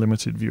faulty and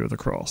limited view of the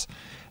cross,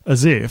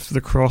 as if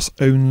the cross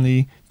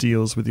only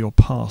deals with your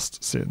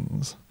past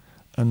sins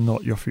and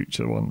not your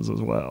future ones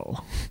as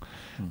well.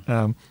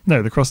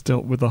 No, the cross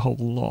dealt with the whole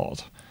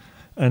lot.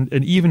 And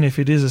even if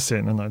it is a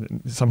sin,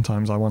 and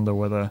sometimes I wonder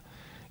whether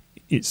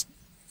it's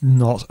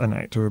not an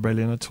act of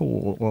rebellion at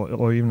all,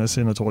 or even a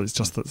sin at all, it's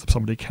just that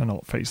somebody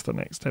cannot face the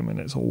next 10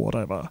 minutes or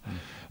whatever.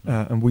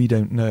 And we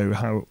don't know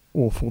how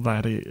awful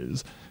that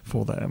is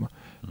for them.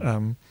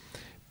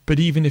 But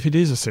even if it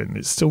is a sin,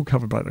 it's still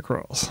covered by the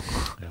cross.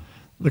 Yeah.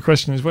 The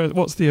question is,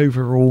 what's the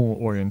overall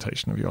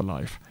orientation of your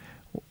life?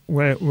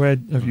 Where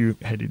have you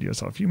headed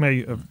yourself? You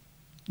may have,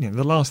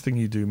 the last thing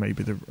you do may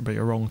be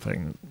a wrong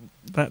thing.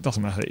 That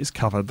doesn't matter. It's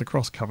covered. The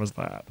cross covers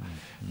that.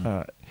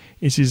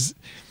 It is.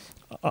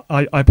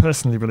 I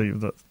personally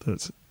believe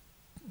that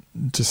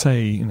to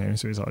say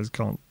suicides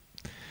can't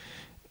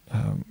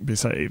be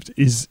saved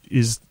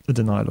is a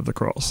denial of the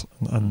cross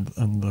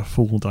and the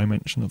full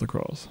dimension of the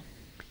cross.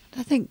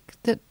 I think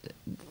that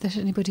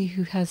anybody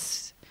who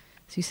has,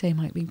 as you say,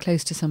 might be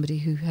close to somebody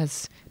who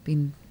has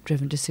been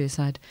driven to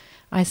suicide.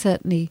 I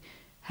certainly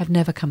have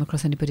never come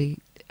across anybody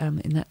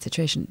in that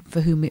situation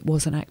for whom it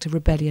was an act of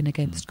rebellion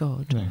against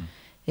God. No.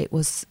 It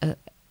was an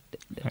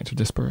act of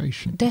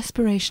desperation.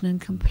 Desperation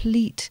and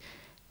complete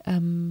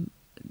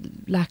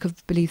lack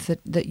of belief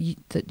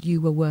that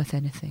you were worth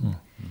anything.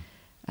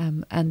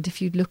 And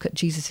if you look at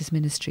Jesus'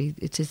 ministry,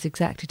 it is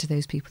exactly to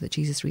those people that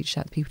Jesus reached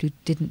out, the people who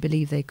didn't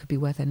believe they could be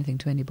worth anything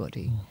to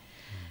anybody.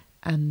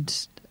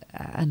 And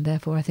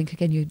therefore, I think,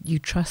 again, you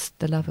trust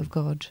the love of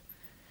God.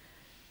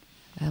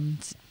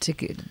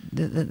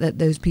 That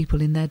those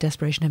people in their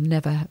desperation have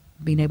never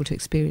been able to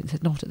experience,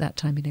 had not at that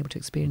time been able to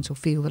experience or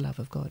feel the love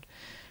of God.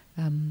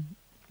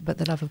 But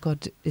the love of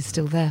God is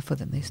still there for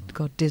them.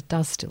 God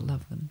does still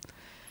love them.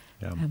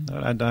 Yeah.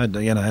 I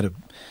had a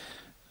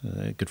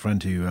good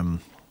friend who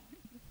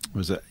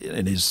was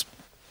in his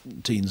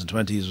teens and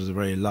 20s, was a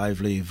very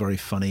lively, very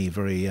funny,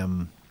 very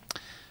an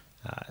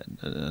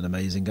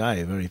amazing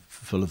guy, very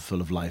full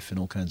of life in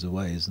all kinds of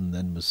ways, and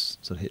then was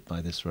sort of hit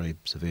by this very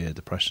severe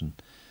depression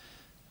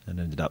and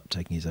ended up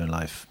taking his own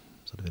life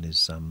sort of in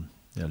his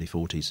early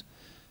 40s.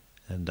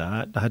 And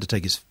I had to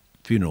take his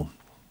funeral.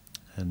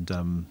 And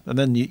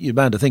then you're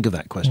bound to think of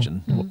that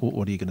question.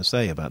 What are you going to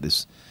say about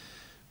this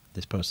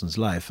person's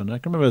life? And I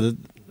can remember that,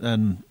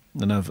 and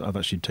I've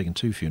actually taken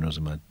 2 funerals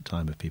in my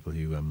time of people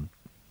who've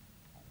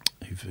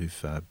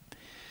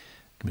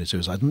committed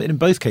suicide. In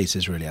both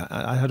cases, really,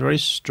 I had a very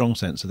strong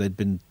sense that they'd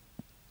been,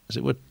 as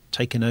it were,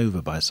 taken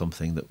over by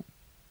something that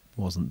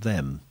wasn't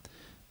them.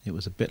 It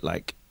was a bit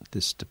like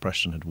this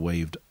depression had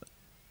waved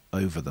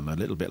over them, a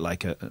little bit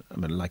like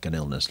an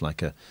illness,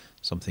 like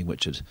something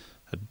which had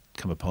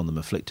come upon them,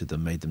 afflicted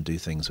them, made them do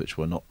things which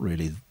were not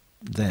really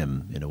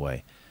them in a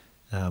way.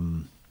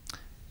 And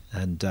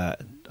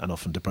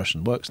often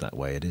depression works that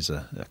way. It is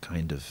a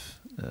kind of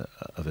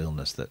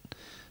illness that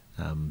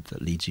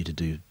leads you to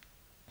do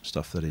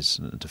stuff that is,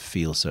 to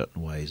feel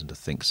certain ways and to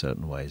think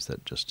certain ways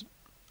that just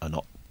are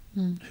not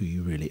who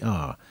you really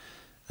are.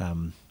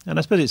 And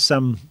I suppose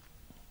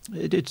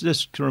it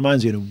just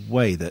reminds you in a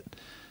way that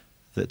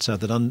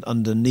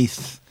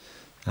underneath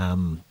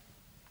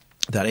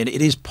that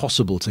it is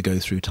possible to go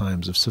through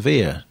times of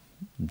severe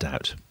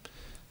doubt,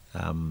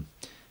 and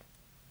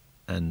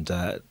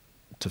to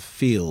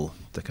feel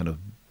the kind of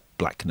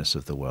blackness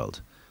of the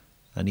world,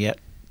 and yet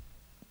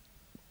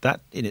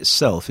that in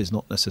itself is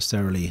not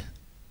necessarily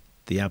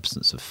the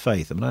absence of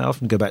faith. I mean, I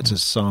often go back to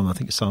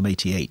Psalm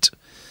 88,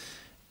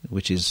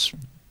 which is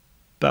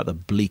about the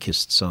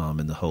bleakest psalm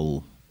in the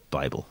whole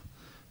Bible.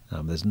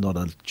 There's not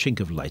a chink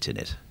of light in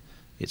it.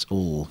 It's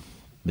all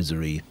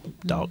misery,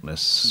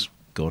 darkness,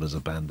 God has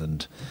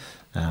abandoned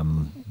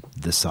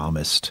the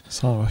psalmist.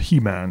 So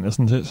He-Man,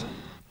 isn't it?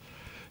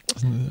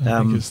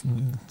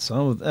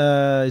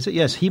 Is it?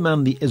 Yes,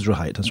 He-Man the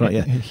Israelite. That's right.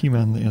 Yeah,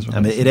 He-Man the Israelite.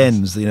 And it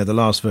ends. The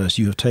last verse: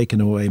 "You have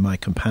taken away my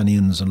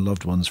companions and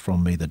loved ones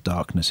from me. The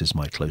darkness is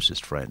my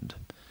closest friend."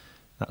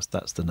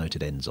 That's the note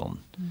it ends on.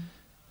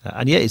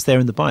 And yet it's there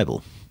in the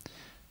Bible.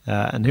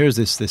 And here is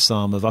this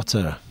psalm of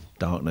utter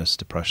darkness,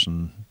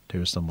 depression.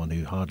 Here is someone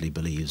who hardly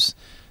believes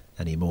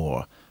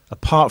anymore,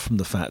 apart from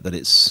the fact that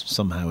it's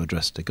somehow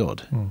addressed to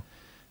God.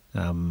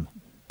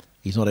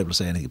 He's not able to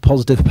say anything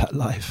positive about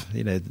life.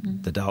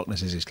 The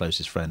darkness is his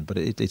closest friend, but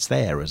it's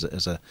there as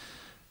a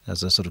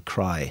sort of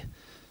cry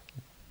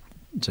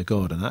to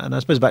God. And I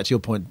suppose back to your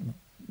point,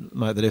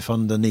 Mike, that if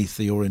underneath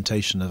the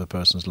orientation of a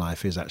person's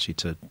life is actually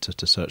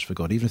to search for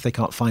God, even if they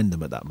can't find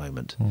them at that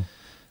moment,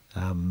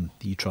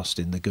 you trust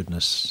in the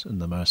goodness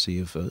and the mercy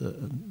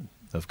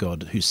of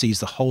God, who sees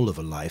the whole of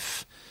a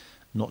life,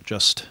 not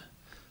just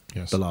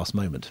the last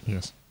moment.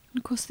 Yes. And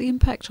of course, the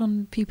impact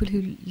on people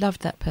who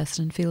loved that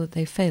person and feel that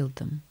they failed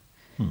them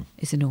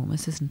is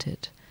enormous, isn't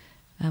it?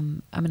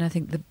 I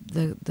think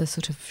the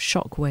sort of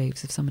shock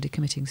waves of somebody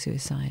committing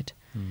suicide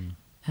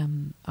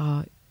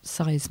are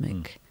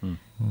seismic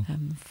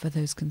for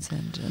those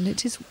concerned. And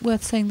it is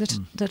worth saying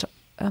that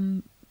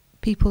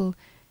people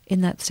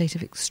in that state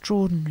of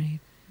extraordinary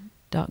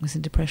darkness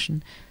and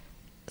depression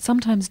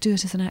sometimes do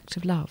it as an act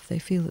of love. They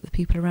feel that the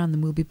people around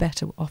them will be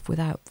better off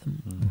without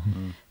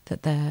them.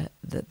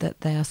 That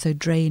they are so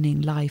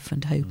draining life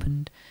and hope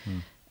and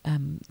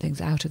things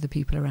out of the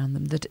people around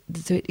them.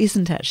 So it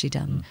isn't actually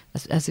done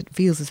as it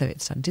feels as though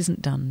it's done. It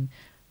isn't done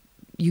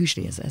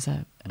usually as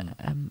a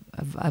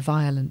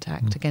violent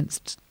act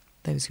against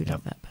those who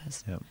love that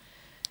person.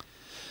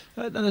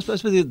 And I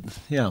suppose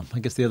I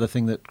guess the other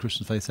thing that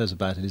Christian faith says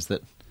about it is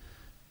that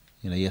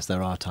yes,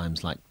 there are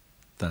times like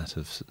that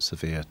of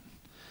severe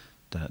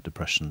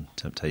depression,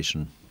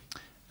 temptation,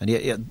 and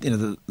yet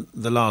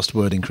the last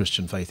word in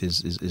Christian faith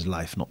is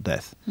life, not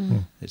death.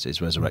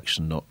 It's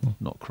resurrection,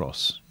 not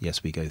cross.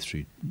 Yes, we go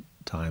through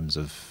times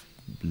of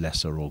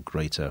lesser or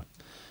greater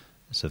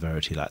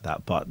severity like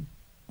that, but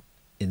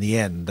in the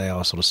end they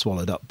are sort of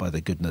swallowed up by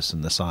the goodness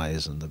and the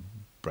size and the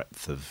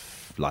breadth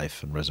of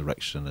life and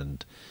resurrection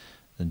and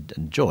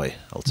joy,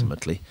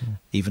 ultimately.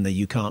 Even though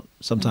you can't,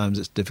 sometimes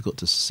it's difficult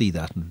to see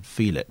that and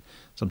feel it.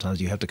 Sometimes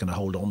you have to kind of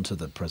hold on to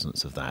the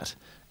presence of that,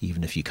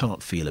 even if you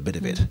can't feel a bit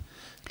of it.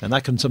 And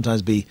that can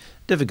sometimes be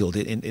difficult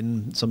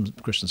in some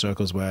Christian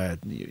circles where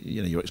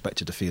you're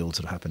expected to feel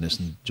sort of happiness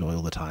and joy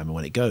all the time, and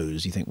when it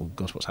goes, you think, well,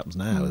 gosh, what happens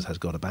now? Has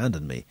God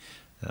abandoned me?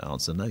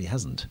 Answer, no, he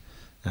hasn't.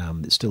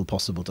 It's still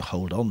possible to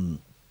hold on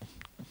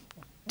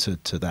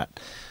to that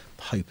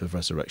hope of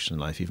resurrection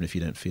life, even if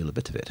you don't feel a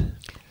bit of it.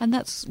 And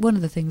that's one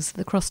of the things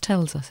the cross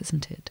tells us,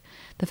 isn't it?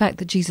 The fact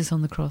that Jesus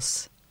on the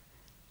cross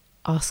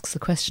asks the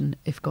question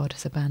if God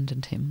has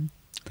abandoned him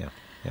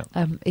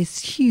is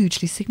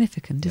hugely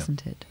significant,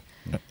 isn't it?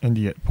 And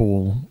yet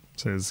Paul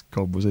says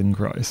God was in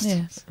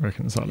Christ,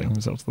 reconciling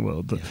himself to the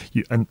world. That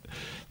and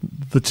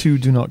the two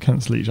do not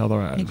cancel each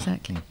other out.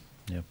 Exactly.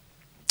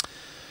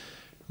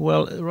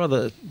 Well,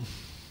 rather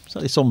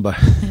slightly sombre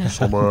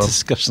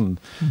discussion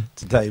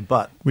today,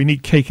 but we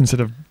need cake instead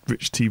of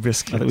rich tea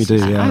biscuits. I think we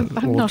do,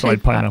 or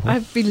dried pineapple.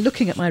 I've been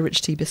looking at my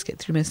rich tea biscuit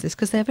through most of this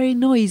because they're very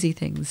noisy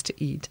things to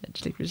eat,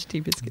 actually, rich tea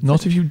biscuits.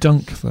 Not if you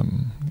dunk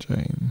them,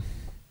 Jane.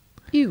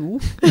 You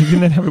can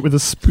then have it with a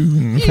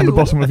spoon from the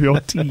bottom of your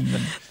tea.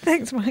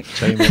 Thanks, Mike.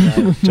 Jane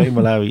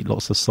will now eat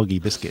lots of soggy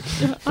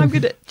biscuits. I'm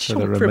going to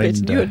chomp for a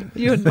bit, and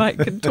you and Mike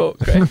can talk,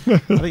 Greg. I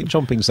think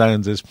chomping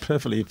sounds is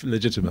perfectly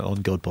legitimate on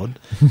GodPod,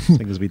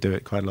 seeing as we do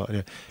it quite a lot.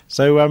 Yeah.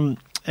 So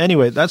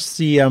anyway, that's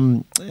the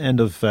end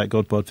of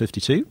GodPod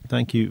 52.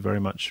 Thank you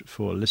very much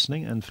for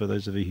listening, and for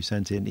those of you who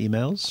sent in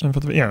emails. And for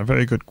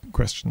very good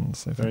questions.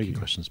 So very good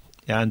questions.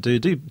 Yeah, and do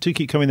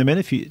keep coming them in.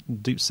 If you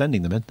do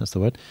sending them in, that's the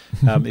word.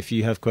 If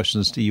you have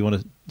questions you want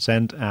to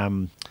send,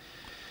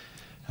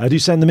 do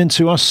send them in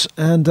to us,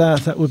 and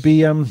that would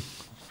be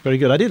very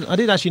good. I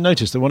did actually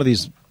notice that one of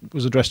these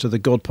was addressed to the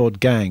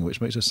GodPod gang,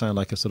 which makes us sound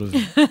like a sort of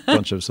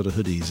bunch of sort of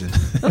hoodies in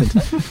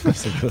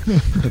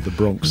the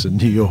Bronx in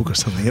New York or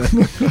something,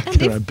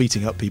 around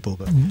beating up people.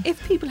 But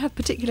if people have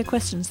particular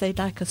questions they'd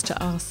like us to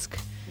ask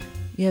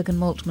Jürgen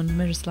Moltmann,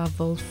 Miroslav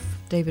Wolf,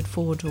 David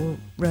Ford or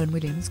Rowan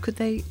Williams, could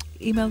they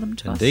email them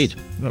to us? Indeed.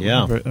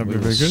 That'd be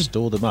very good.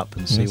 Store them up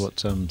and see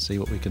what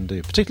we can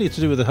do, particularly to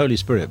do with the Holy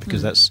Spirit,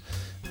 because that's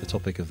the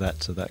topic of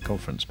that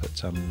conference.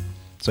 But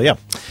so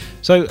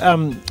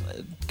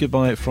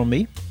goodbye from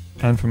me.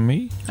 And from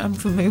me. And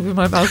from me with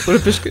my mouth full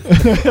of biscuits.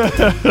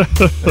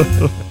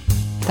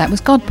 That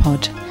was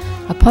GodPod,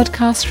 a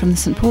podcast from the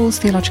St Paul's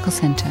Theological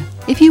Centre.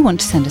 If you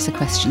want to send us a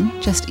question,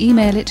 just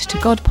email it to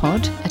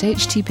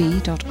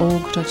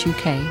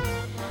godpod@htb.org.uk.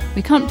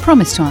 We can't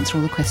promise to answer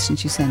all the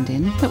questions you send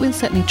in, but we'll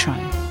certainly try.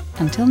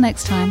 Until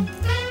next time,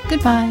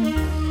 goodbye.